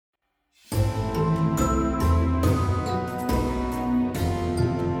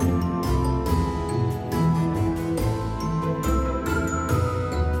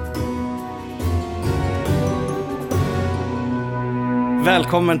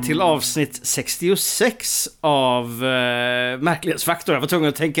Välkommen till avsnitt 66 av Märklighetsfaktor. Jag var tvungen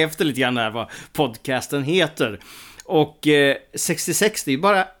att tänka efter lite grann här vad podcasten heter. Och 66, det är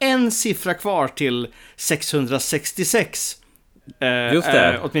bara en siffra kvar till 666. Just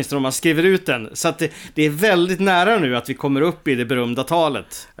det. Åtminstone om man skriver ut den. Så att det är väldigt nära nu att vi kommer upp i det berömda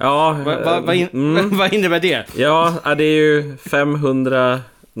talet. Ja. Vad innebär det? Ja, det är ju 500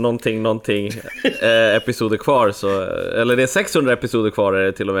 någonting episoder kvar så, eller det är 600 episoder kvar är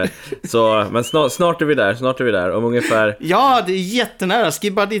det till och med. Så, men snart är vi där om ungefär. Ja, det är jättenära.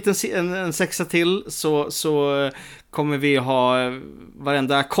 Skriv bara dit en sexa till så kommer vi ha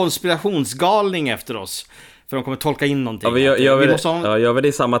varenda konspirationsgalning efter oss. För de kommer tolka in någonting. Ja, gör vi det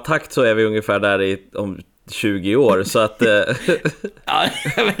i samma takt så är vi ungefär där om 20 år så att ja,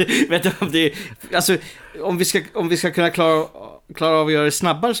 vet du om det alltså om vi ska kunna klara av att göra det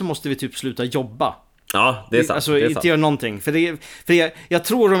snabbare så måste vi typ sluta jobba. Ja, det är sant. Alltså inte göra någonting för jag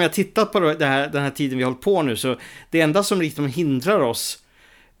tror om jag tittat på den här tiden vi har hållit på nu så det enda som liksom hindrar oss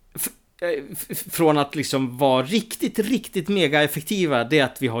från att liksom vara riktigt mega effektiva det är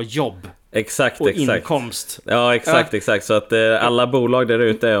att vi har jobb. Exakt. Inkomst. Ja, exakt. Så att alla bolag där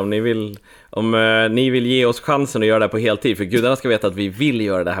ute, om ni vill ge oss chansen att göra det här på heltid, för gudarna ska veta att vi vill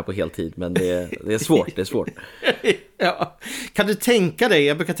göra det här på heltid, men det är svårt. Ja. Kan du tänka dig,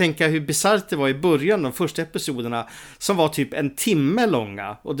 jag brukar tänka hur bisarrt det var i början, de första episoderna som var typ en timme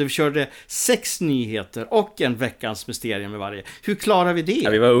långa och vi körde 6 nyheter och en veckans mysterium med varje. Hur klarar vi det? Ja,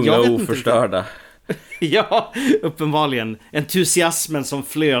 vi var unga och oförstörda. Ja, uppenbarligen. Entusiasmen som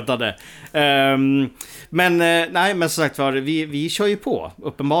flödade. Men som sagt var, vi kör ju på,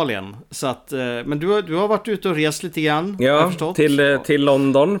 uppenbarligen. Så att, men du har varit ute och rest lite grann. Ja, till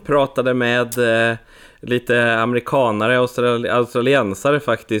London. Pratade med lite amerikanare, australiensare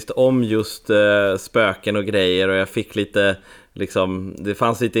faktiskt, om just spöken och grejer. Och jag fick lite... Liksom, det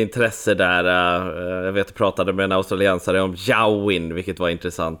fanns lite intresse där. Jag pratade med en australiensare om Jowin, vilket var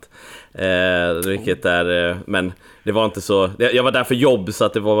intressant. Men det var inte så. Jag var där för jobb, så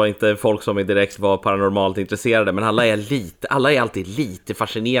att det var inte folk som direkt var paranormalt intresserade. Men alla är alltid lite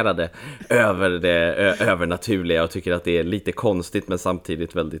fascinerade över det övernaturliga och tycker att det är lite konstigt men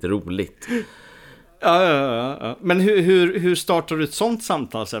samtidigt väldigt roligt. Ja. Men hur startar du ett sånt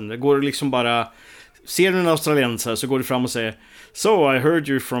samtalsämne? Går det liksom bara... Ser du en australiensare så går du fram och säger So I heard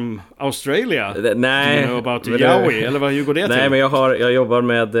you from Australia. Nej. Do you know about Yowie? Eller hur går det till? Nej, men jag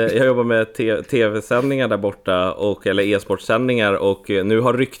jobbar med tv-sändningar där borta eller e-sportsändningar, och nu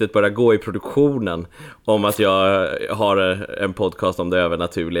har ryktet börjat gå i produktionen om att jag har en podcast om det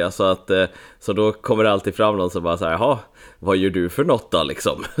övernaturliga, så då kommer det alltid fram någon som bara säger jaha, vad gör du för något då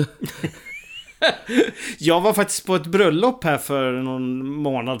liksom? Jag var faktiskt på ett bröllop här för någon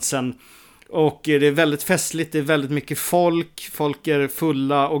månad sedan. Och det är väldigt festligt, det är väldigt mycket folk är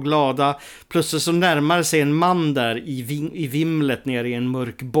fulla och glada. Plötsligt så närmar sig en man där i vimlet nere i en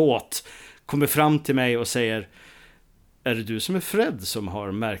mörk båt. Kommer fram till mig och säger: är det du som är Fred som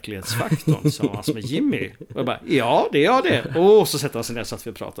har märklighetsfaktorn som var med Jimmy? Och jag bara, ja det är jag det. Och så sätter han sig ner så att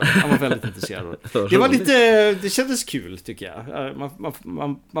vi pratar. Han var väldigt intresserad. Det var lite, det kändes kul tycker jag.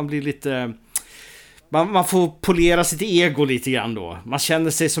 Man blir lite... Man får polera sitt ego lite grann då. Man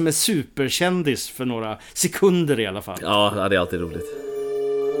känner sig som en superkändis för några sekunder i alla fall. Ja, det är alltid roligt.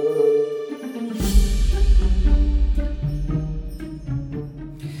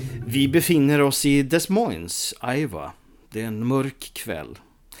 Vi befinner oss i Des Moines, Iowa. Det är en mörk kväll.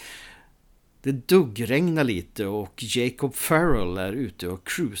 Det duggregnar lite och Jacob Farrell är ute och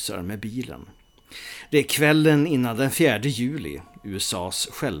cruisar med bilen. Det är kvällen innan den 4 juli, USAs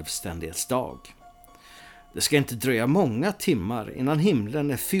självständighetsdag. Det ska inte dröja många timmar innan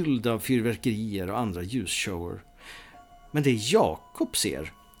himlen är fylld av fyrverkerier och andra ljusshower. Men det Jakob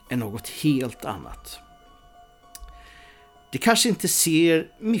ser är något helt annat. Det kanske inte ser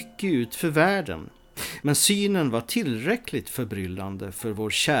mycket ut för världen, men synen var tillräckligt förbryllande för vår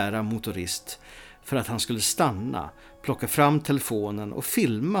kära motorist för att han skulle stanna, plocka fram telefonen och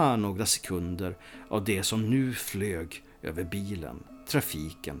filma några sekunder av det som nu flög över bilen,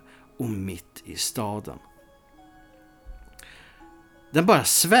 trafiken och mitt i staden. Den bara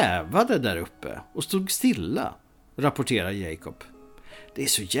svävade där uppe och stod stilla, rapporterar Jacob. Det är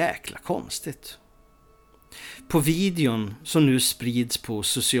så jäkla konstigt. På videon som nu sprids på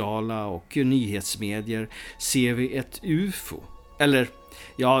sociala och nyhetsmedier ser vi ett UFO. Eller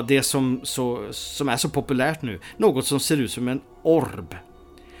ja, det som är så populärt nu. Något som ser ut som en orb.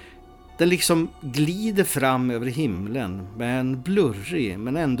 Den liksom glider fram över himlen med en blurrig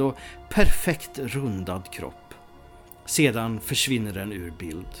men ändå perfekt rundad kropp. Sedan försvinner den ur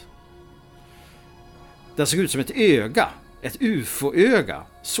bild. Den såg ut som ett öga Ett UFO-öga,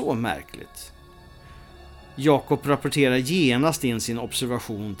 så märkligt. Jakob rapporterar genast in sin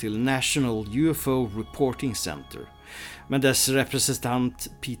observation till National UFO Reporting Center. Men dess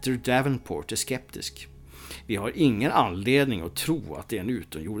representant Peter Davenport är skeptisk. Vi har ingen anledning att tro att det är en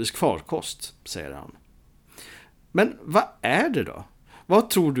utomjordisk farkost, säger han. Men vad är det då? Vad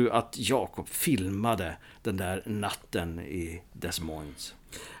tror du att Jakob filmade den där natten i Des Moines?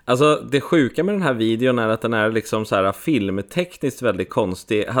 Alltså det sjuka med den här videon är att den är liksom så här filmtekniskt väldigt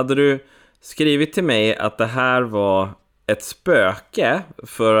konstig. Hade du skrivit till mig att det här var ett spöke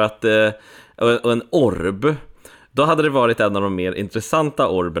för att och en orb, då hade det varit en av de mer intressanta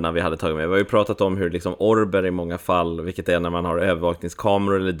orberna vi hade tagit med. Vi har ju pratat om hur liksom orber i många fall, vilket är när man har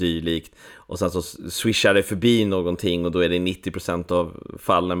övervakningskameror eller dylikt, och sen så swishar det förbi någonting och då är det 90% av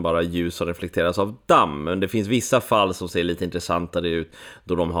fallen bara ljus som reflekteras av damm. Men det finns vissa fall som ser lite intressantare ut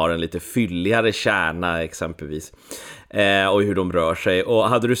då de har en lite fylligare kärna exempelvis. Och hur de rör sig. Och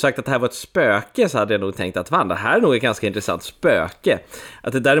hade du sagt att det här var ett spöke så hade jag nog tänkt att det här är nog ett ganska intressant spöke.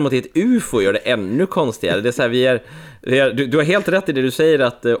 Att det däremot är ett UFO gör det ännu konstigare. Det är så här, du har helt rätt i det du säger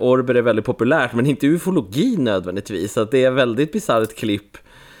att orber är väldigt populärt, men inte ufologi nödvändigtvis. Att det är väldigt bisarrt klipp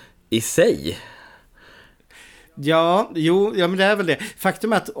i sig. Ja, men det är väl det.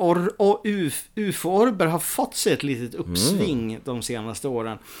 Faktum är att UFO-orber har fått sig ett litet uppsving de senaste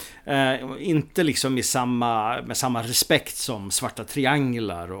åren. Inte liksom med samma respekt som svarta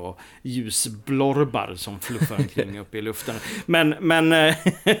trianglar och ljusblorbar som fluffar omkring upp i luften. Men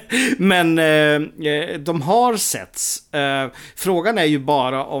de har setts. Frågan är ju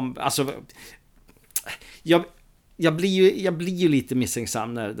bara om... Alltså, jag blir ju lite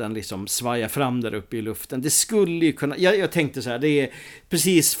misstänksam när den liksom svajar fram där uppe i luften. Det skulle ju kunna... Jag tänkte så här, det är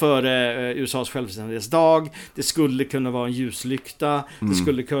precis före USAs självständighetsdag. Det skulle kunna vara en ljuslykta. Det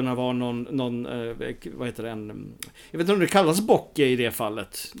skulle kunna vara någon vad heter det? Jag vet inte om det kallas bocke i det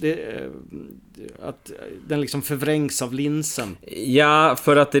fallet. Att den liksom förvrängs av linsen. Ja,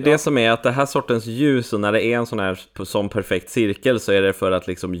 för att det är det som är att det här sortens ljus, och när det är en sån här som perfekt cirkel, så är det för att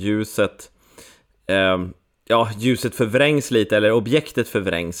liksom ljuset... ljuset förvrängs lite, eller objektet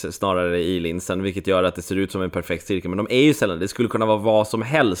förvrängs snarare i linsen, vilket gör att det ser ut som en perfekt cirkel. Men de är ju sällan, det skulle kunna vara vad som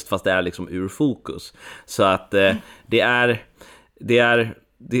helst fast det är liksom ur fokus. Så att det är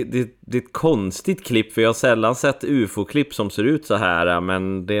ett konstigt klipp, för jag har sällan sett UFO-klipp som ser ut så här,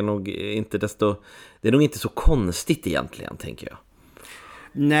 men det är nog inte så konstigt egentligen, tänker jag.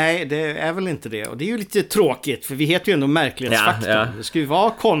 Nej, det är väl inte det. Och det är ju lite tråkigt, för vi heter ju ändå märklighetsfaktorn. Ja. Det ska ju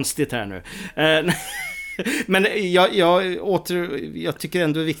vara konstigt här nu. Men jag tycker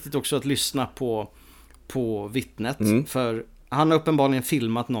ändå det är viktigt också att lyssna på vittnet. För han har uppenbarligen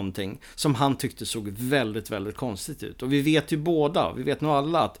filmat någonting som han tyckte såg väldigt, väldigt konstigt ut. Och vi vet nog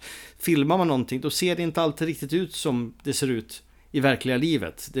alla att filmar man någonting, då ser det inte alltid riktigt ut som det ser ut i verkliga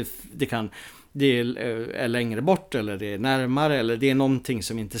livet. Det är längre bort, eller det är närmare, eller det är någonting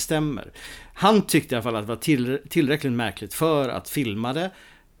som inte stämmer. Han tyckte i alla fall att det var tillräckligt märkligt för att filma det,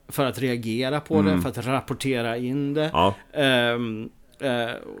 för att reagera på det, för att rapportera in det. Ja.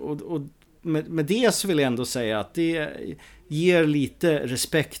 Och med det så vill jag ändå säga att det ger lite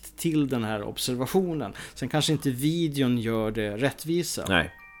respekt till den här observationen. Sen kanske inte videon gör det rättvisa.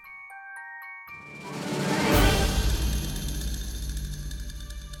 Nej.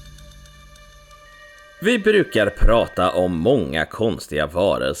 Vi brukar prata om många konstiga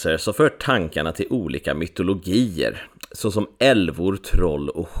varelser som för tankarna till olika mytologier, såsom älvor, troll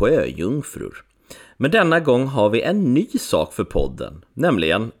och sjöjungfrur. Men denna gång har vi en ny sak för podden,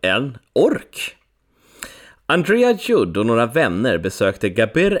 nämligen en ork. Andrea Judd och några vänner besökte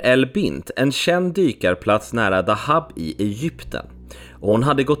Gabir El Bint, en känd dykarplats nära Dahab i Egypten. Och hon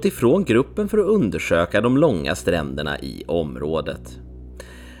hade gått ifrån gruppen för att undersöka de långa stränderna i området.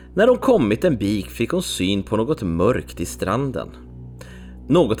 När de kommit en bit fick hon syn på något mörkt i stranden.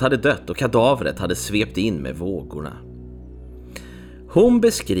 Något hade dött och kadavret hade svept in med vågorna. Hon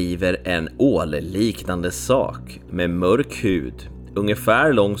beskriver en ålliknande sak med mörk hud,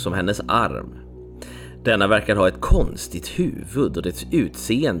 ungefär lång som hennes arm. Denna verkar ha ett konstigt huvud och dess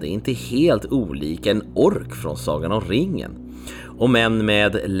utseende inte helt olik en ork från Sagan om ringen, om än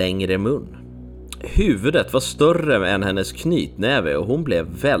med längre mun. Huvudet var större än hennes knytnäve och hon blev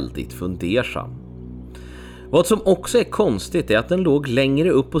väldigt fundersam. Vad som också är konstigt är att den låg längre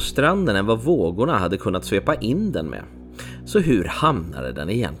upp på stranden än vad vågorna hade kunnat svepa in den med. Så hur hamnade den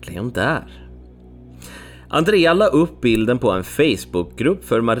egentligen där? Andrea la upp bilden på en Facebookgrupp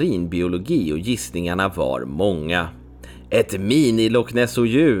för marinbiologi och gissningarna var många. Ett mini-Loch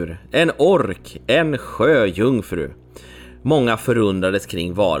Ness-odjur, en ork, en sjöjungfru. Många förundrades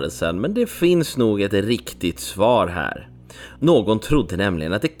kring varelsen, men det finns nog ett riktigt svar här. Någon trodde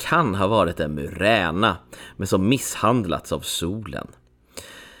nämligen att det kan ha varit en muräna, men som misshandlats av solen.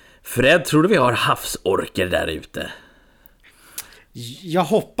 Fred, tror du vi har havsorker där ute? Jag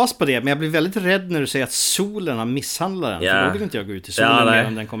hoppas på det, men jag blir väldigt rädd när du säger att solen har misshandlat den. För då vill inte jag gå ut i solen mer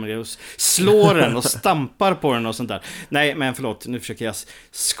om den kommer och slår den och stampar på den och sånt där. Nej, men förlåt, nu försöker jag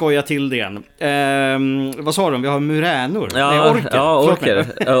skoja till det igen. Vad sa de? Vi har muränor. Nej, orker. Ja, orker.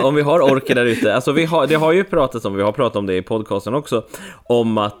 Om vi har orker där ute. Alltså vi har pratat om det i podcasten också,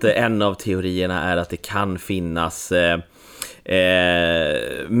 om att en av teorierna är att det kan finnas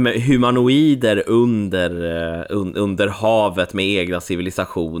humanoider under havet med egna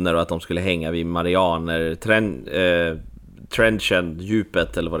civilisationer, och att de skulle hänga vid Marianer trenchen,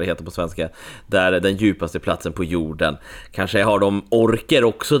 djupet eller vad det heter på svenska, där den djupaste platsen på jorden. Kanske har de orker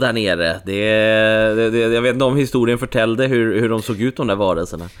också där nere. Jag vet inte om historien förtällde hur de såg ut, de där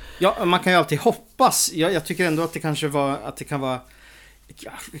varelserna. Ja, man kan ju alltid hoppas. Jag tycker ändå att det kan vara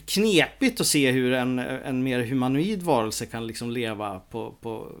knepigt att se hur en mer humanoid varelse kan liksom leva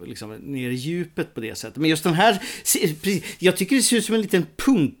på liksom ner i djupet på det sättet. Men just den här, jag tycker det ser ut som en liten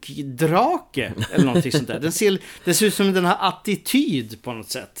punkdrake eller någonting sånt där. Det ser ut som den här attityd på något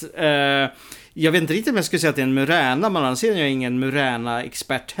sätt. Jag vet inte riktigt om jag skulle säga att det är en muräna, men annars är jag ingen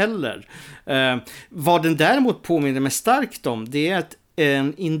muräna-expert heller. Vad den däremot påminner mig starkt om, det är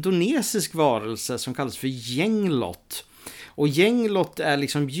en indonesisk varelse som kallas för Jenglot. Och Jenglot är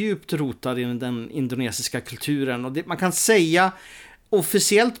liksom djupt rotad i den indonesiska kulturen. Och man kan säga,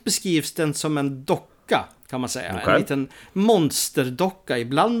 officiellt beskrivs den som en docka, kan man säga. Okay. En liten monsterdocka,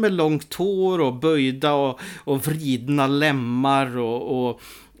 ibland med långt hår och böjda och vridna lemmar och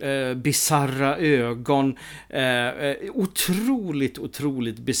bizarra ögon.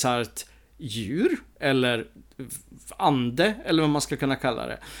 Otroligt bizarrt djur, eller ande, eller vad man ska kunna kalla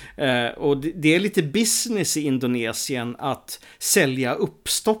det. Och det är lite business i Indonesien att sälja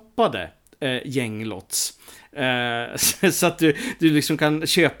uppstoppade gänglots. Så att du liksom kan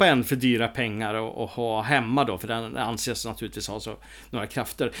köpa en för dyra pengar och ha hemma då, för den anses naturligtvis ha så några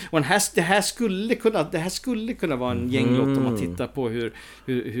krafter. Och det här skulle kunna vara en gänglott om man tittar på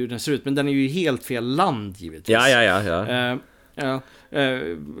hur den ser ut, men den är ju helt fel land givetvis. Ja.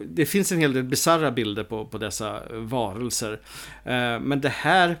 Det finns en hel del bizarra bilder på dessa varelser. Men det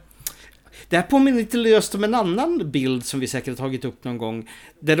här påminner lite löst om en annan bild som vi säkert har tagit upp någon gång,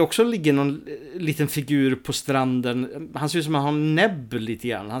 där det också ligger någon liten figur på stranden. Han ser ut som att han har en näbb lite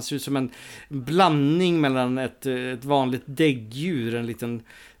grann. Han ser ut som en blandning mellan ett vanligt däggdjur, en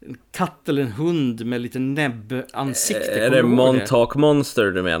katt eller en hund med lite näbbansikte. Är det Montauk Monster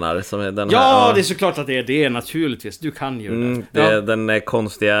du menar? Som är den det är såklart att det är naturligtvis. Du kan ju det. Är den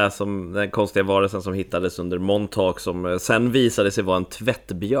konstiga varelsen som hittades under Montauk, som sen visade sig vara en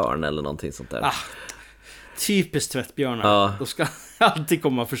tvättbjörn eller någonting sånt där. Typiskt tvättbjörnar. Då ska alltid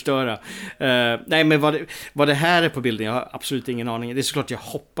komma och förstöra. Nej, men vad det här är på bilden, jag har absolut ingen aning. Det är såklart jag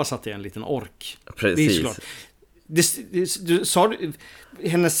hoppas att det är en liten ork. Precis. Du sa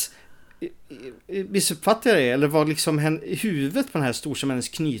hennes, missuppfattade jag det, eller var liksom huvudet på den här stor som hennes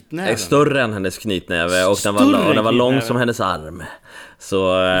knytnäve? Större än hennes knytnäve, och den var lång som hennes arm.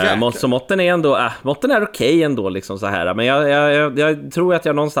 Så måtten är ändå måtten är okej ändå liksom så här. Men jag tror att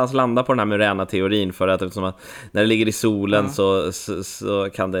jag någonstans landar på den här Murena-teorin, för att eftersom att när det ligger i solen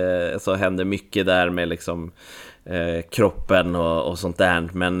så händer mycket där med liksom kroppen och sånt där.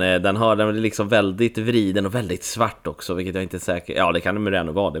 Men den är liksom väldigt vriden och väldigt svart också, vilket jag inte är säker. Ja, det kan det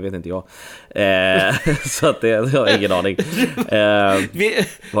Murena vara, det vet inte jag. Så att jag har ingen aning.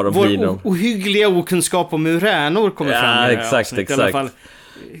 Vår ohyggliga okunskap om Murenor kommer fram i exakt. I alla fall.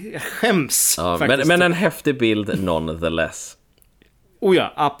 Jag skäms faktiskt. Men en häftig bild nonetheless. Oh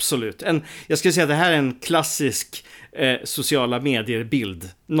ja, absolut. Jag skulle säga att det här är en klassisk sociala medier-bild.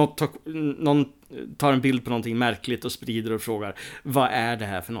 Någon tar en bild på någonting märkligt och sprider och frågar, vad är det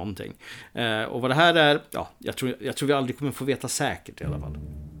här för någonting? Och vad det här är, jag tror vi aldrig kommer få veta säkert i alla fall.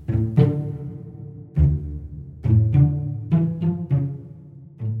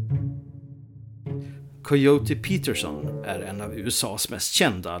 Coyote Peterson är en av USAs mest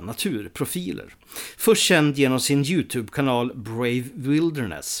kända naturprofiler. Först känd genom sin YouTube-kanal Brave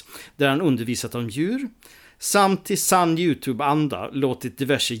Wilderness, där han undervisat om djur, samt i sann YouTube-anda låtit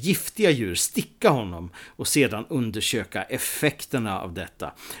diverse giftiga djur sticka honom och sedan undersöka effekterna av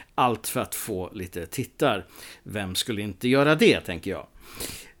detta. Allt för att få lite tittar. Vem skulle inte göra det, tänker jag.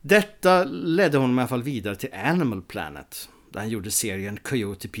 Detta ledde honom i alla fall vidare till Animal Planet, där han gjorde serien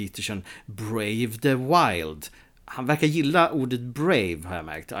Coyote Peterson Brave the Wild. Han verkar gilla ordet brave, har jag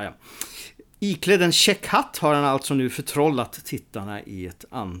märkt. Iklädd en checkhatt har han alltså nu förtrollat tittarna i ett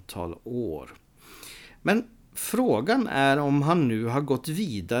antal år. Men frågan är om han nu har gått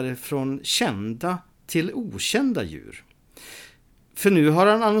vidare från kända till okända djur. För nu har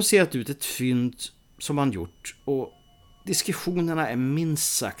han annonserat ut ett fynd som han gjort och diskussionerna är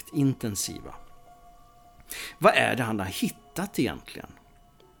minst sagt intensiva. Vad är det han har hittat egentligen?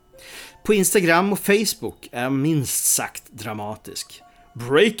 På Instagram och Facebook är han minst sagt dramatisk.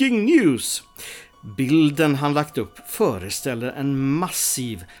 Breaking news! Bilden han lagt upp föreställer en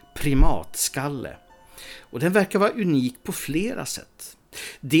massiv primatskalle. Och den verkar vara unik på flera sätt.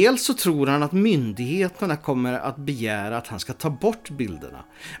 Dels så tror han att myndigheterna kommer att begära att han ska ta bort bilderna.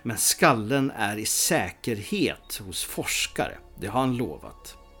 Men skallen är i säkerhet hos forskare. Det har han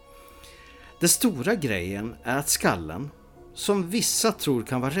lovat. Den stora grejen är att skallen, som vissa tror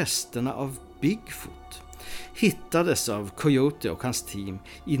kan vara resterna av Bigfoot, hittades av Coyote och hans team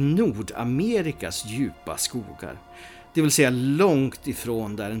i Nordamerikas djupa skogar. Det vill säga långt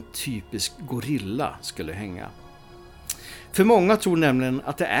ifrån där en typisk gorilla skulle hänga. För många tror nämligen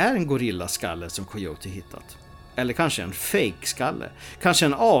att det är en gorillaskalle som Coyote hittat. Eller kanske en fake-skalle. Kanske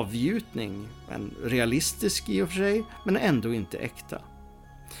en avgjutning. En realistisk i och för sig, men ändå inte äkta.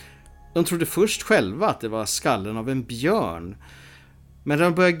 De trodde först själva att det var skallen av en björn. Men när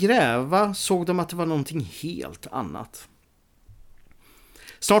de började gräva såg de att det var någonting helt annat.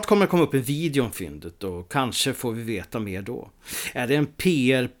 Snart kommer det komma upp en video om fyndet och kanske får vi veta mer då. Är det en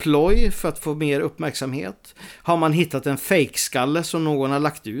PR-ploj för att få mer uppmärksamhet? Har man hittat en fake-skalle som någon har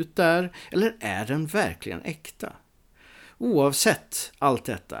lagt ut där? Eller är den verkligen äkta? Oavsett allt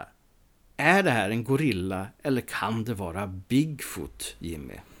detta, är det här en gorilla eller kan det vara Bigfoot,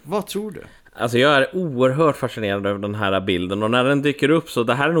 Jimmy? Vad tror du? Alltså jag är oerhört fascinerad över den här bilden och när den dyker upp så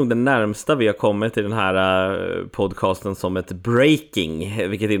det här är nog det närmsta vi har kommit i den här podcasten som ett breaking,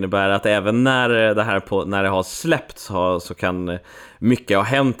 vilket innebär att även när det har släppts så kan mycket ha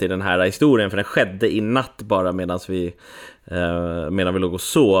hänt i den här historien, för den skedde i natt bara medan vi låg och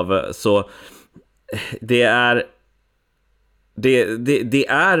sov. Så det är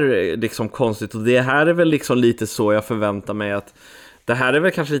liksom konstigt, och det här är väl liksom lite så jag förväntar mig att det här är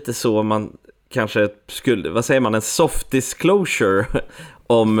väl kanske lite så man kanske skulle, vad säger man, en soft disclosure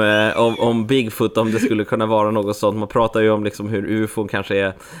om Bigfoot, om det skulle kunna vara något sånt. Man pratar ju om liksom hur UFO kanske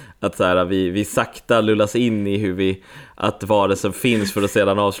är att så här, vi sakta lullas in i att varelsen finns för att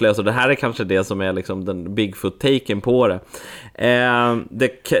sedan avslöjas, och det här är kanske det som är liksom den Bigfoot-taken på det.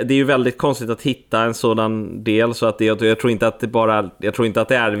 Det är ju väldigt konstigt att hitta en sådan del, så att jag tror inte att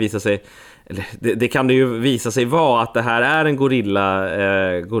det är visar sig. Det kan det ju visa sig vara att det här är en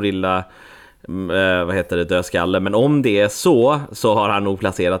gorilla dödskalle, men om det är så har han nog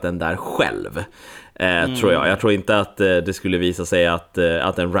placerat den där själv, tror jag. Jag tror inte att det skulle visa sig att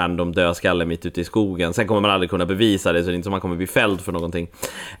en random dödskalle mitt ute i skogen. Sen kommer man aldrig kunna bevisa det, så det är inte som man kommer bli fälld för någonting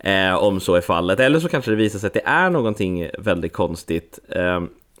om så är fallet. Eller så kanske det visar sig att det är någonting väldigt konstigt,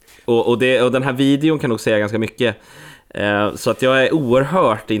 och den här videon kan nog säga ganska mycket. Så att jag är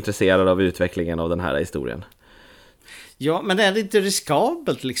oerhört intresserad av utvecklingen av den här historien. Ja, men är det inte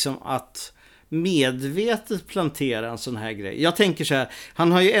riskabelt liksom att medvetet plantera en sån här grej? Jag tänker så här,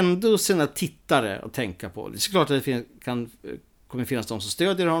 han har ju ändå sina tittare att tänka på. Det är såklart att det kommer finnas de som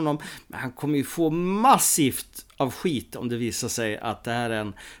stödjer honom, men han kommer ju få massivt av skit om det visar sig att det här är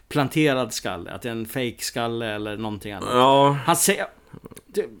en planterad skalle, att det är en fake-skalle eller någonting annat. Ja. Han säger...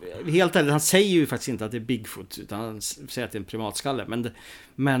 helt ärligt, han säger ju faktiskt inte att det är Bigfoot, utan han säger att det är en primatskalle,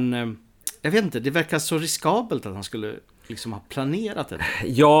 men jag vet inte, det verkar så riskabelt att han skulle liksom ha planerat det.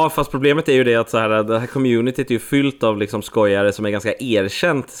 Ja, fast problemet är ju det att så här, det här communityt är ju fyllt av liksom skojare som är ganska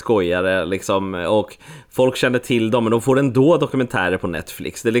erkänt skojare liksom, och folk känner till dem, men de får ändå dokumentärer på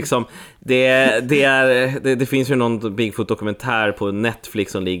Netflix. Det är liksom det finns ju någon Bigfoot-dokumentär på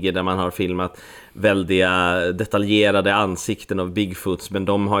Netflix som ligger där man har filmat väldiga detaljerade ansikten av Bigfoots, men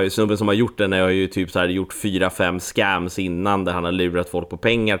de har ju, snubben som har gjort den har ju typ så här gjort 4-5 scams innan där han har lurat folk på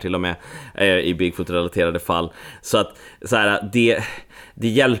pengar till och med i Bigfoot-relaterade fall. Så att så här, det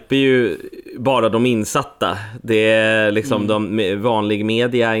hjälper ju bara de insatta. Det är liksom vanlig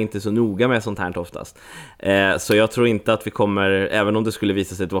media är inte så noga med sånt här oftast. Så jag tror inte att vi kommer, även om det skulle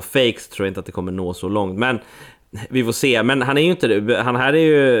visa sig att det var fake, så tror jag inte att det kommer nå så långt. Men vi får se, men han är ju inte, han här är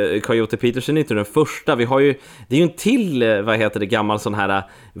ju, Coyote Peterson är inte den första. Vi har ju, det är ju en till, gammal sån här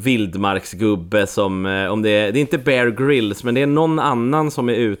vildmarksgubbe som, om det är inte Bear Grylls, men det är någon annan som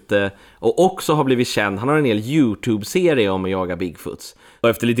är ute och också har blivit känd. Han har en hel YouTube-serie om att jaga Bigfoots. Och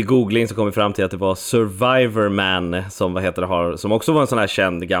efter lite googling så kom vi fram till att det var Survivor Man som också var en sån här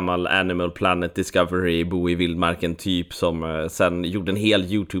känd gammal Animal Planet Discovery, bo i vildmarken typ, som sen gjorde en hel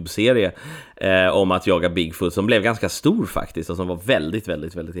YouTube-serie om att jaga Bigfoot som blev ganska stor faktiskt och som var väldigt,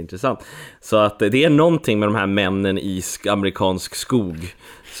 väldigt, väldigt intressant. Så att det är någonting med de här männen i amerikansk skog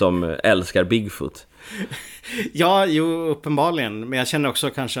som älskar Bigfoot. Ja, jo, uppenbarligen. Men jag känner också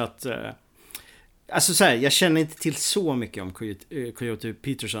kanske att... Alltså så här, jag känner inte till så mycket om Coyote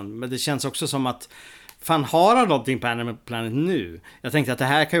Peterson. Men det känns också som att fan, har han någonting på Animal Planet nu? Jag tänkte att det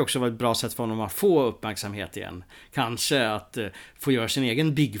här kan ju också vara ett bra sätt för honom att få uppmärksamhet igen. Kanske att få göra sin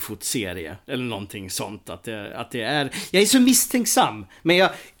egen Bigfoot-serie. Eller någonting sånt. Att det är... Jag är så misstänksam. Men jag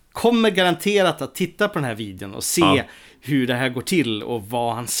kommer garanterat att titta på den här videon och se hur det här går till och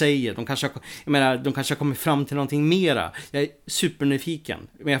vad han säger. De kanske har kommit fram till någonting mera. Jag är supernyfiken.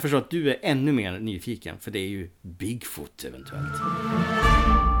 Men jag förstår att du är ännu mer nyfiken. För det är ju Bigfoot eventuellt.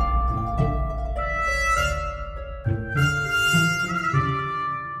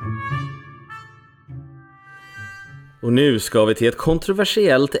 Och nu ska vi till ett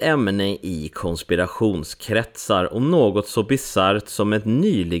kontroversiellt ämne i konspirationskretsar om något så bisarrt som ett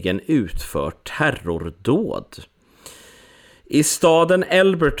nyligen utfört terrordåd. I staden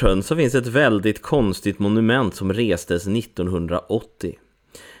Alberton så finns ett väldigt konstigt monument som restes 1980.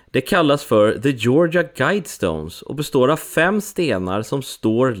 Det kallas för The Georgia Guidestones och består av 5 stenar som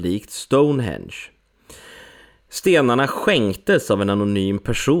står likt Stonehenge. Stenarna skänktes av en anonym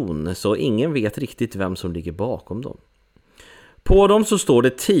person så ingen vet riktigt vem som ligger bakom dem. På dem så står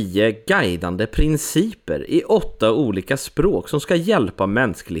det 10 guidande principer i 8 olika språk som ska hjälpa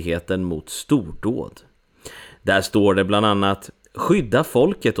mänskligheten mot stordåd. Där står det bland annat: skydda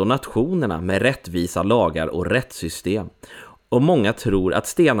folket och nationerna med rättvisa lagar och rättssystem. Och många tror att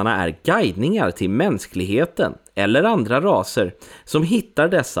stenarna är guidningar till mänskligheten eller andra raser som hittar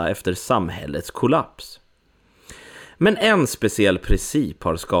dessa efter samhällets kollaps. Men en speciell princip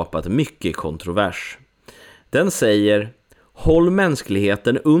har skapat mycket kontrovers. Den säger: håll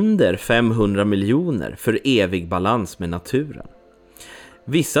mänskligheten under 500 miljoner för evig balans med naturen.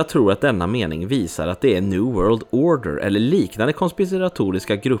 Vissa tror att denna mening visar att det är New World Order eller liknande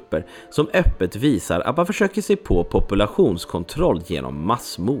konspiratoriska grupper som öppet visar att man försöker sig på populationskontroll genom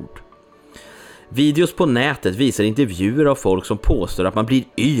massmord. Videos på nätet visar intervjuer av folk som påstår att man blir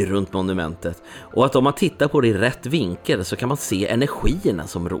yr runt monumentet och att om man tittar på det i rätt vinkel så kan man se energierna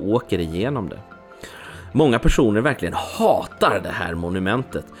som åker igenom det. Många personer verkligen hatar det här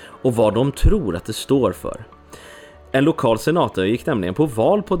monumentet och vad de tror att det står för. En lokal senator gick nämligen på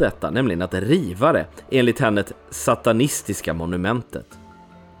val på detta, nämligen att riva det enligt henne satanistiska monumentet.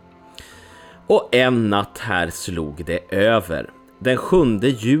 Och en natt här slog det över. Den 7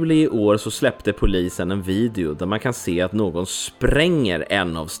 juli i år så släppte polisen en video där man kan se att någon spränger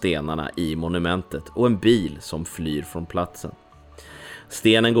en av stenarna i monumentet och en bil som flyr från platsen.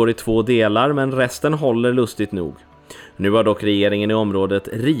 Stenen går i 2 delar men resten håller lustigt nog. Nu har dock regeringen i området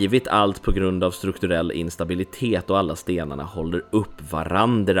rivit allt på grund av strukturell instabilitet och alla stenarna håller upp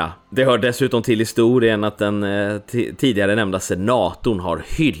varandra. Det hör dessutom till historien att den tidigare nämnda senatorn har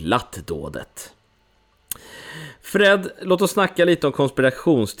hyllat dådet. Fred, låt oss snacka lite om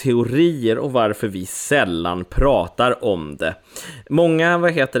konspirationsteorier och varför vi sällan pratar om det.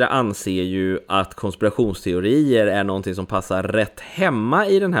 Många anser ju att konspirationsteorier är någonting som passar rätt hemma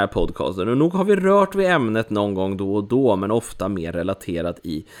i den här podcasten. Och nog har vi rört vid ämnet någon gång då och då, men ofta mer relaterat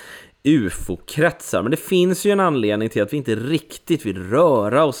i UFO-kretsar. Men det finns ju en anledning till att vi inte riktigt vill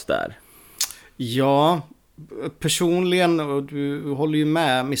röra oss där. Ja, personligen, och du håller ju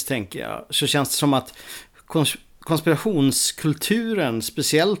med misstänker jag, så känns det som att konspirationskulturen,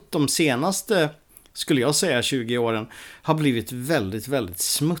 speciellt de senaste, skulle jag säga 20 åren, har blivit väldigt, väldigt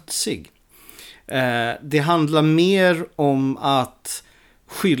smutsig. Det handlar mer om att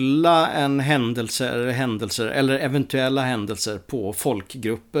skylla en händelser eller eventuella händelser på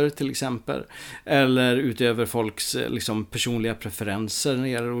folkgrupper till exempel, eller utöver folks liksom personliga preferenser när det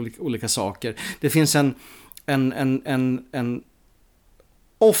gäller olika saker. Det finns en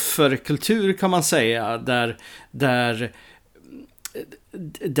offerkultur kan man säga där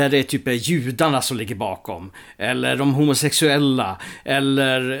det är typ judarna som ligger bakom, eller de homosexuella,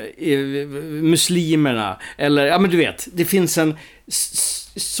 eller muslimerna, eller ja men du vet, det finns en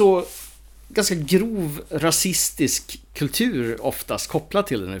så ganska grov rasistisk kultur oftast kopplad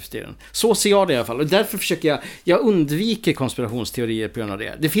till den här serien. Så ser jag det i alla fall, och därför försöker jag undviker konspirationsteorier på grund av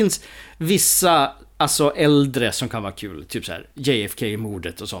det. Det finns vissa alltså äldre som kan vara kul, typ så här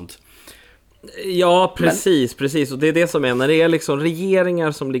JFK-mordet och sånt. Ja, precis. Och det är det som är, när det är liksom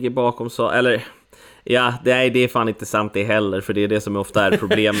regeringar som ligger bakom så, eller ja, det är fan inte sant det heller, för det är det som ofta är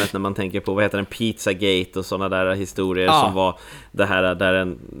problemet när man tänker på, Pizzagate och sådana där historier som var det här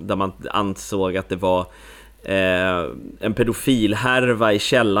där man ansåg att det var en pedofilhärva i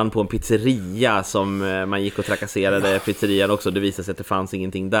källan på en pizzeria som man gick och trakasserade pizzerian också. Det visade sig att det fanns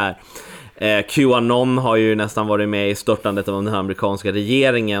ingenting där. QAnon har ju nästan varit med i störtandet av den amerikanska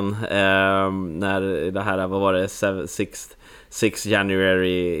regeringen när det här, vad var det, 6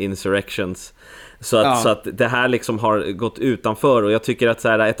 January insurrections. Så att det här liksom har gått utanför, och jag tycker att så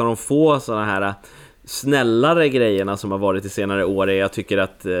här, ett av de få sådana här snällare grejerna som har varit i senare år är, jag tycker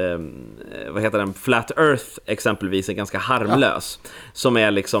att Flat Earth exempelvis är ganska harmlös, som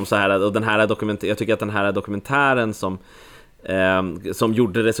är liksom så här, och den här jag tycker att den här dokumentären som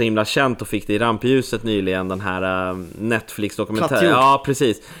gjorde det så himla känt och fick det i rampljuset nyligen, den här Netflix-dokumentären. Ja,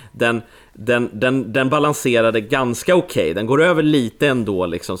 precis. Den balanserade ganska okej. Den går över lite ändå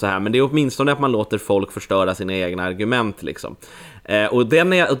liksom så här, men det är åtminstone att man låter folk förstöra sina egna argument liksom. Och det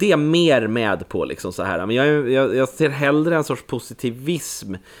är jag mer med på liksom så här. Men jag ser hellre en sorts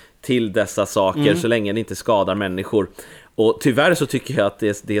positivism till dessa saker så länge det inte skadar människor. Och tyvärr så tycker jag att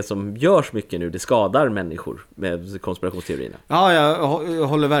det som görs mycket nu, det skadar människor med konspirationsteorierna. Ja, jag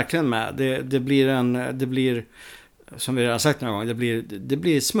håller verkligen med. Det blir som vi redan sagt några gånger, det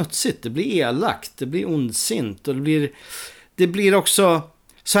blir smutsigt, det blir elakt, det blir ondsint, och det blir också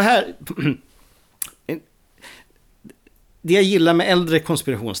så här. Det jag gillar med äldre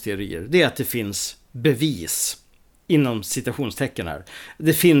konspirationsteorier, det är att det finns bevis inom citationstecken här.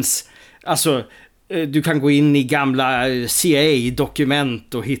 Det finns, alltså, du kan gå in i gamla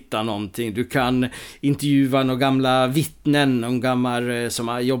CIA-dokument och hitta någonting. Du kan intervjua några gamla vittnen, någon gammal som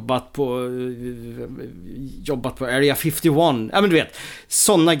har jobbat på Area 51. Ja, men du vet,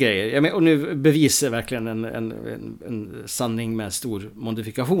 sådana grejer. Och nu bevisar verkligen en sanning med stor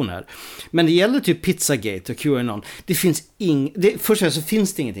modifikation här. Men det gäller typ Pizzagate och QAnon. Det finns först och främst så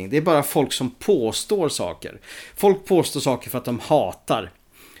finns det ingenting. Det är bara folk som påstår saker. Folk påstår saker för att de hatar.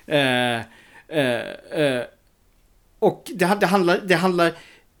 Och det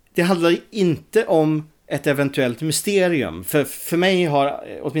handlar inte om ett eventuellt mysterium. För mig har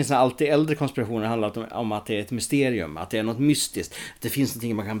åtminstone alltid äldre konspirationer handlat om att det är ett mysterium, att det är något mystiskt, att det finns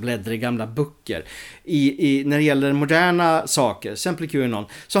någonting man kan bläddra i gamla böcker. När det gäller moderna saker, exempel QAnon,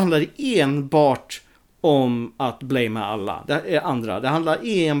 så handlar det enbart om att blamea alla. Det handlar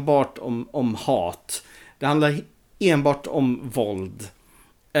enbart om hat. Det handlar enbart om våld.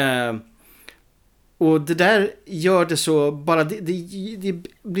 Och det där gör det så, bara det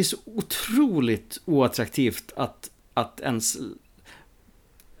blir så otroligt oattraktivt att ens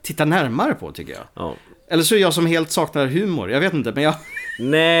titta närmare på, tycker jag. Ja. Eller så är jag som helt saknar humor, jag vet inte, men jag...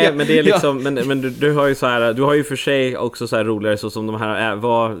 Nej, men det är liksom, men du har ju så här, du har ju för sig också så här roligare, så som de här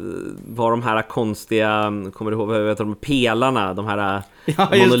var de här konstiga, kommer du ihåg, vad heter de, pelarna, de här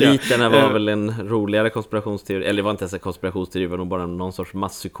monoliterna var väl en roligare konspirationsteori, eller det var inte ens en konspirationsteori, det var nog bara någon sorts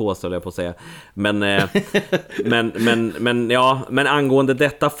masspsykos, höll jag på att säga. Men angående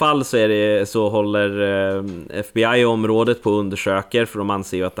detta fall så håller FBI området på och undersöker, för de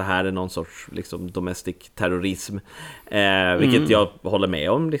anser ju att det här är någon sorts liksom domestic terrorism. Vilket jag håller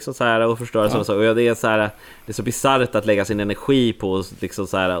med om liksom så här, och förstörelse och så. Och det är så här, det är så bizarrt att lägga sin energi på liksom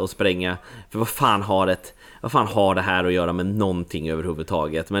så här och spränga, för vad fan har det här att göra med någonting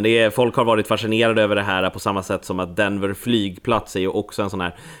överhuvudtaget? Men folk har varit fascinerade över det här på samma sätt som att Denver flygplats är ju också en sån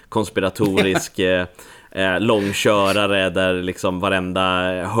här konspiratorisk långkörare där liksom varenda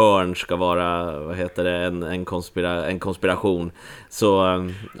hörn ska vara, vad heter det, en konspiration. Så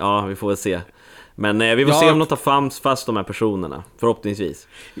ja, vi får väl se. Men vi får se om de tar fast de här personerna, förhoppningsvis.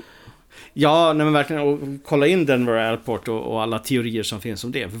 Ja, nej men verkligen, och kolla in Denver Airport och alla teorier som finns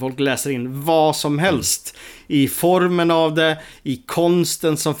om det. För folk läser in vad som helst i formen av det, i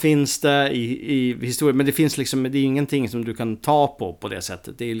konsten som finns det, i historien. Men det finns liksom, det är ingenting som du kan ta på det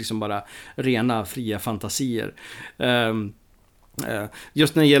sättet. Det är liksom bara rena, fria fantasier.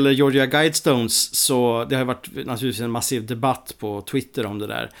 Just när det gäller Georgia Guidestones, så det har varit naturligtvis en massiv debatt på Twitter om det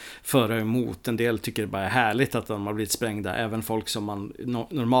där, för och emot. En del tycker det bara är härligt att de har blivit sprängda, även folk som man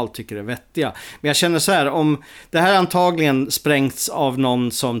normalt tycker är vettiga. Men jag känner så här, om det här antagligen sprängts av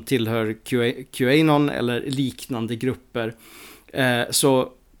någon som tillhör QAnon eller liknande grupper, så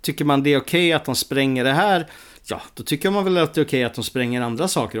tycker man det är okej att de spränger det här, ja, då tycker man väl att det är okej att de spränger andra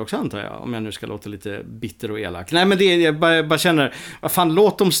saker också, antar jag. Om jag nu ska låta lite bitter och elak. Nej, men jag bara känner, vad fan,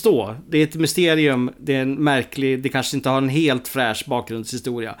 låt dem stå. Det är ett mysterium, det är en märklig, det kanske inte har en helt fräsch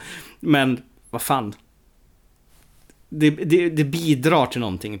bakgrundshistoria. Men vad fan. Det bidrar till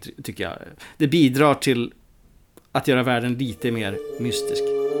någonting, tycker jag. Det bidrar till att göra världen lite mer mystisk.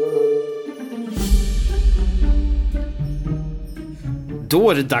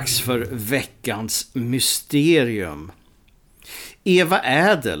 Då är det dags för veckans mysterium. Eva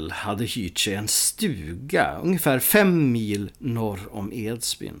Ädel hade hyrt sig en stuga ungefär 5 mil norr om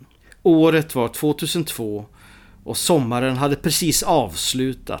Edsbyn. Året var 2002 och sommaren hade precis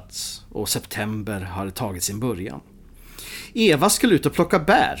avslutats och september hade tagit sin början. Eva skulle ut och plocka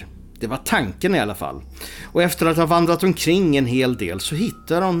bär. Det var tanken i alla fall. Och efter att ha vandrat omkring en hel del så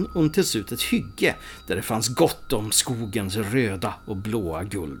hittade hon till slut ett hygge där det fanns gott om skogens röda och blåa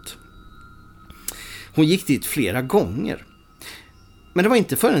guld. Hon gick dit flera gånger. Men det var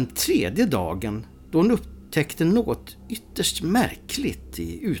inte förrän tredje dagen då hon upptäckte något ytterst märkligt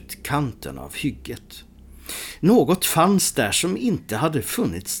i utkanten av hygget. Något fanns där som inte hade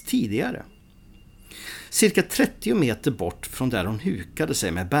funnits tidigare. Cirka 30 meter bort från där hon hukade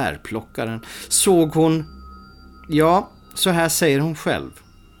sig med bärplockaren såg hon, ja, så här säger hon själv.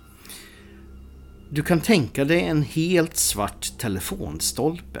 Du kan tänka dig en helt svart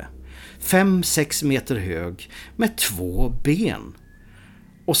telefonstolpe, 5-6 meter hög med 2 ben.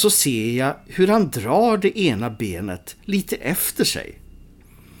 Och så ser jag hur han drar det ena benet lite efter sig.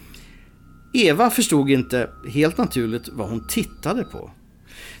 Eva förstod inte helt naturligt vad hon tittade på.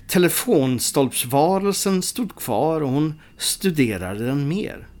 Telefonstolpsvarelsen stod kvar och hon studerade den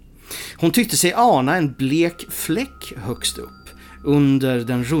mer. Hon tyckte sig ana en blek fläck högst upp under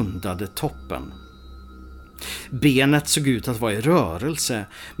den rundade toppen. Benet såg ut att vara i rörelse,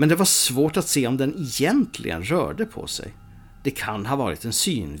 men det var svårt att se om den egentligen rörde på sig. Det kan ha varit en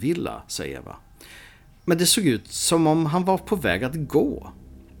synvilla, säger Eva. Men det såg ut som om han var på väg att gå.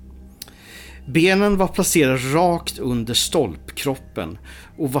 Benen var placerade rakt under stolpkroppen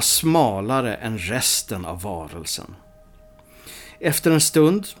och var smalare än resten av varelsen. Efter en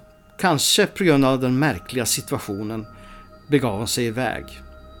stund, kanske på grund av den märkliga situationen, begav hon sig iväg.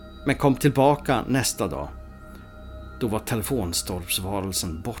 Men kom tillbaka nästa dag. Då var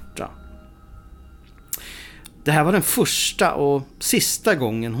telefonstolpsvarelsen borta. Det här var den första och sista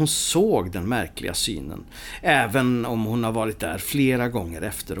gången hon såg den märkliga synen, även om hon har varit där flera gånger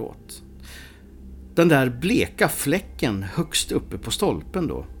efteråt. Den där bleka fläcken högst uppe på stolpen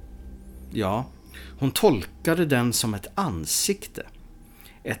då. Ja, hon tolkade den som ett ansikte.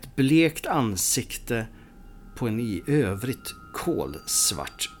 Ett blekt ansikte på en i övrigt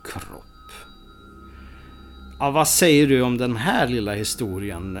kolsvart kropp. Ja, vad säger du om den här lilla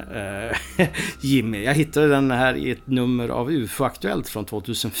historien, Jimmy? Jag hittade den här i ett nummer av UFO-aktuellt från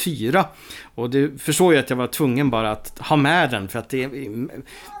 2004. Och du förstår ju att jag var tvungen bara att ha med den för att det är en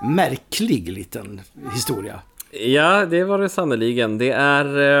märklig liten historia. Ja, det var det sannoliken. Det är,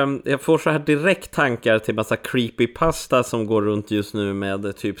 jag får så här direkt tankar till massa creepypasta som går runt just nu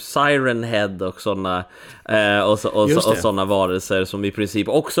med typ Siren Head och sådana och sådana varelser som i princip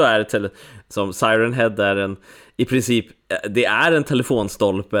också är som Siren Head är en i princip det är en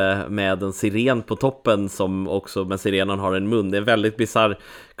telefonstolpe med en siren på toppen som också med sirenen har en mun. Det är en väldigt bizarr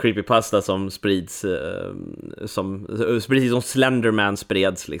creepypasta som sprids som Slenderman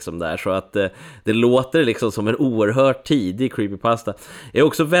spreds liksom där, så att det låter liksom som en oerhört tidig creepypasta. Jag är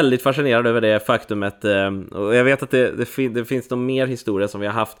också väldigt fascinerad över det faktumet, och jag vet att det finns någon mer historia som vi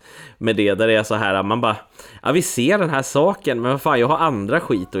har haft med det, där det är så här, man bara, ja, vi ser den här saken, men vad fan, jag har andra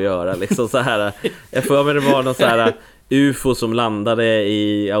skit att göra liksom så här. Jag får med det var någon så här UFO som landade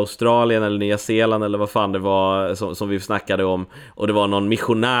i Australien eller Nya Zeeland eller vad fan det var som vi snackade om, och det var någon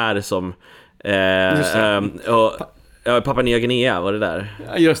missionär som Papua Nya Guinea var det där.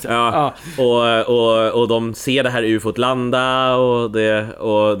 Just det. Ja. Och de ser det här UFOt landa och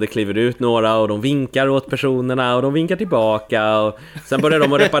det kliver ut några och de vinkar åt personerna och de vinkar tillbaka och sen börjar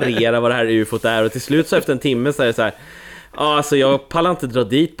de att reparera vad det här UFOt är, och till slut så efter en timme så är det så här: ja, alltså jag pallar inte dra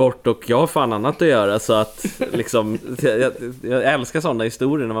dit bort och jag har fan annat att göra, så att liksom jag älskar sådana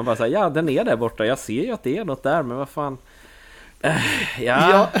historier när man bara säger, ja, den är där borta, jag ser ju att det är något där, men vad fan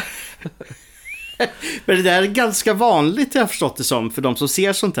ja. Men det där är ganska vanligt, jag har förstått det som, för de som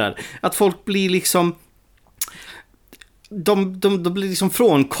ser sånt här, att folk blir liksom de blir liksom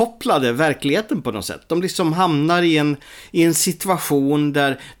frånkopplade verkligheten på något sätt. De liksom hamnar i en situation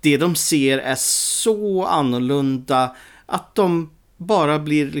där det de ser är så annorlunda att de bara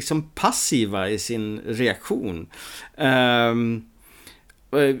blir liksom passiva i sin reaktion.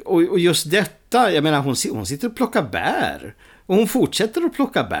 Och just detta, jag menar, hon sitter och plockar bär och hon fortsätter att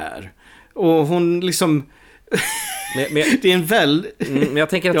plocka bär och hon liksom men det är en väl... men jag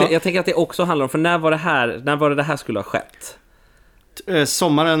tänker att det också handlar om, för när var det här skulle ha skett?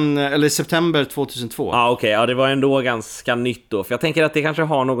 Sommaren eller september 2002. Ja, okej. Ja, det var ändå ganska nytt då, för jag tänker att det kanske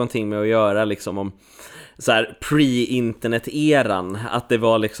har någonting med att göra liksom om så här pre-internet-eran, att det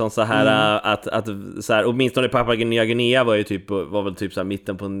var liksom så här att så här, åtminstone Papua Nya Guinea var väl typ så här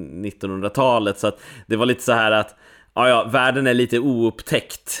mitten på 1900-talet, så att det var lite så här att Ja, världen är lite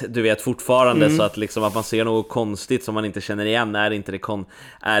oupptäckt, du vet, fortfarande, så att liksom att man ser något konstigt som man inte känner igen är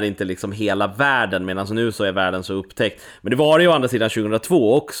inte liksom hela världen, medan nu så är världen så upptäckt. Men det var det ju å andra sidan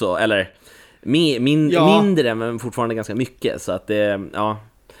 2002 också, eller mindre, men fortfarande ganska mycket, så att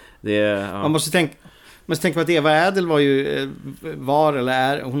Man måste tänka på att Eva Ädel hon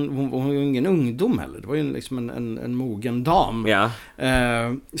är ju ingen ungdom heller. Det var ju liksom en mogen dam. Ja.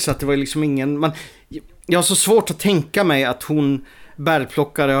 Så att det var ju liksom jag har så svårt att tänka mig att hon,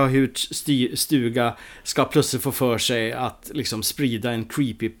 bärplockare, har hyrt stuga, ska plötsligt få för sig att liksom sprida en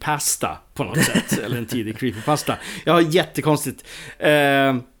creepypasta på något sätt. Eller en tidig creepypasta. Ja, jättekonstigt.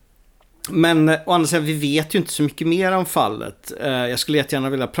 Men å andra sidan, vi vet ju inte så mycket mer om fallet. Jag skulle jättegärna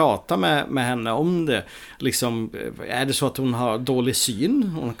vilja prata med henne om det. Liksom, är det så att hon har dålig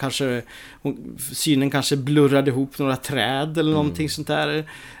syn? Synen kanske blurrade ihop några träd eller någonting sånt där.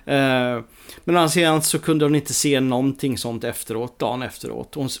 Men å andra sidan så kunde hon inte se någonting sånt dagen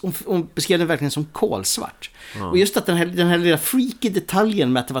efteråt. Hon beskrev det verkligen som kolsvart. Och just att den här lilla freaky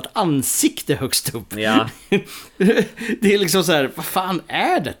detaljen med att det var ett ansikte högst upp. Ja. Det är liksom så här, vad fan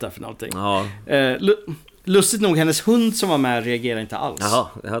är detta för någonting? Ja. Lustigt nog, hennes hund som var med reagerar inte alls. Jaha,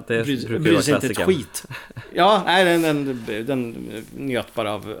 det bryr sig inte ett skit. Ja, nej, den njöt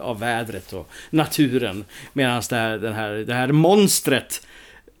bara av vädret och naturen. Medan det här monstret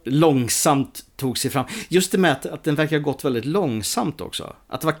långsamt tog sig fram. Just det med att den verkar ha gått väldigt långsamt också.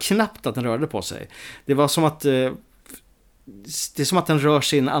 Att det var knappt att den rörde på sig. Det var som att det är som att den rör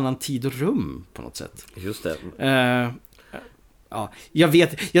sig i en annan tid och rum på något sätt. Just det. Ja, jag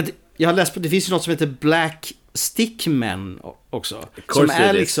vet. Jag har läst på, det finns ju något som heter Black Stickmen också. Som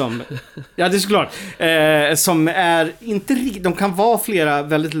är liksom... Ja, det är såklart. Som är inte... De kan vara flera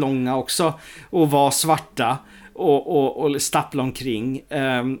väldigt långa också. Och vara svarta. Och stappla omkring.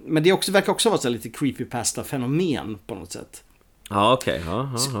 Men det verkar också vara så lite creepypasta-fenomen på något sätt. Ja, okej.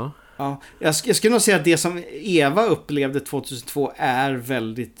 Ja, jag skulle nog säga att det som Eva upplevde 2002 är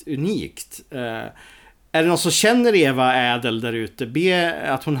väldigt unikt. Är det någon som känner Eva Ädel där ute, be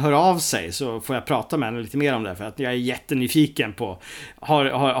att hon hör av sig så får jag prata med henne lite mer om det, för att jag är jättenyfiken på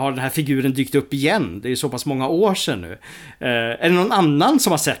har den här figuren dykt upp igen? Det är ju så pass många år sedan nu. Är det någon annan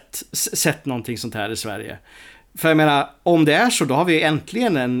som har sett någonting sånt här i Sverige? För jag menar, om det är så, då har vi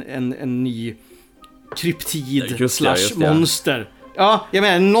äntligen en ny kryptid / monster. Ja, jag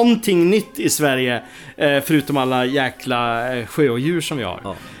menar någonting nytt i Sverige, förutom alla jäkla sjödjur som vi har.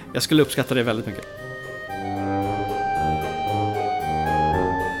 Ja. Jag skulle uppskatta det väldigt mycket.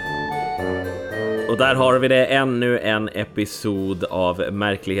 Och där har vi det, ännu en episod av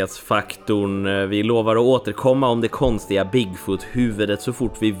Märklighetsfaktorn. Vi lovar att återkomma om det konstiga Bigfoot-huvudet så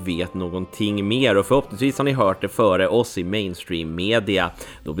fort vi vet någonting mer. Och förhoppningsvis har ni hört det före oss i mainstream media.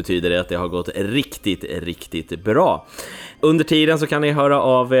 Då betyder det att det har gått riktigt, riktigt bra. Under tiden så kan ni höra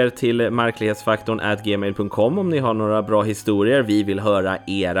av er till märklighetsfaktorn@gmail.com om ni har några bra historier. Vi vill höra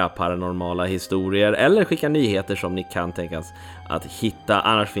era paranormala historier eller skicka nyheter som ni kan tänkas att hitta.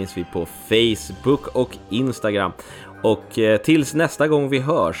 Annars finns vi på Facebook och Instagram. Och tills nästa gång vi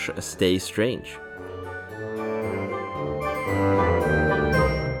hörs, stay strange.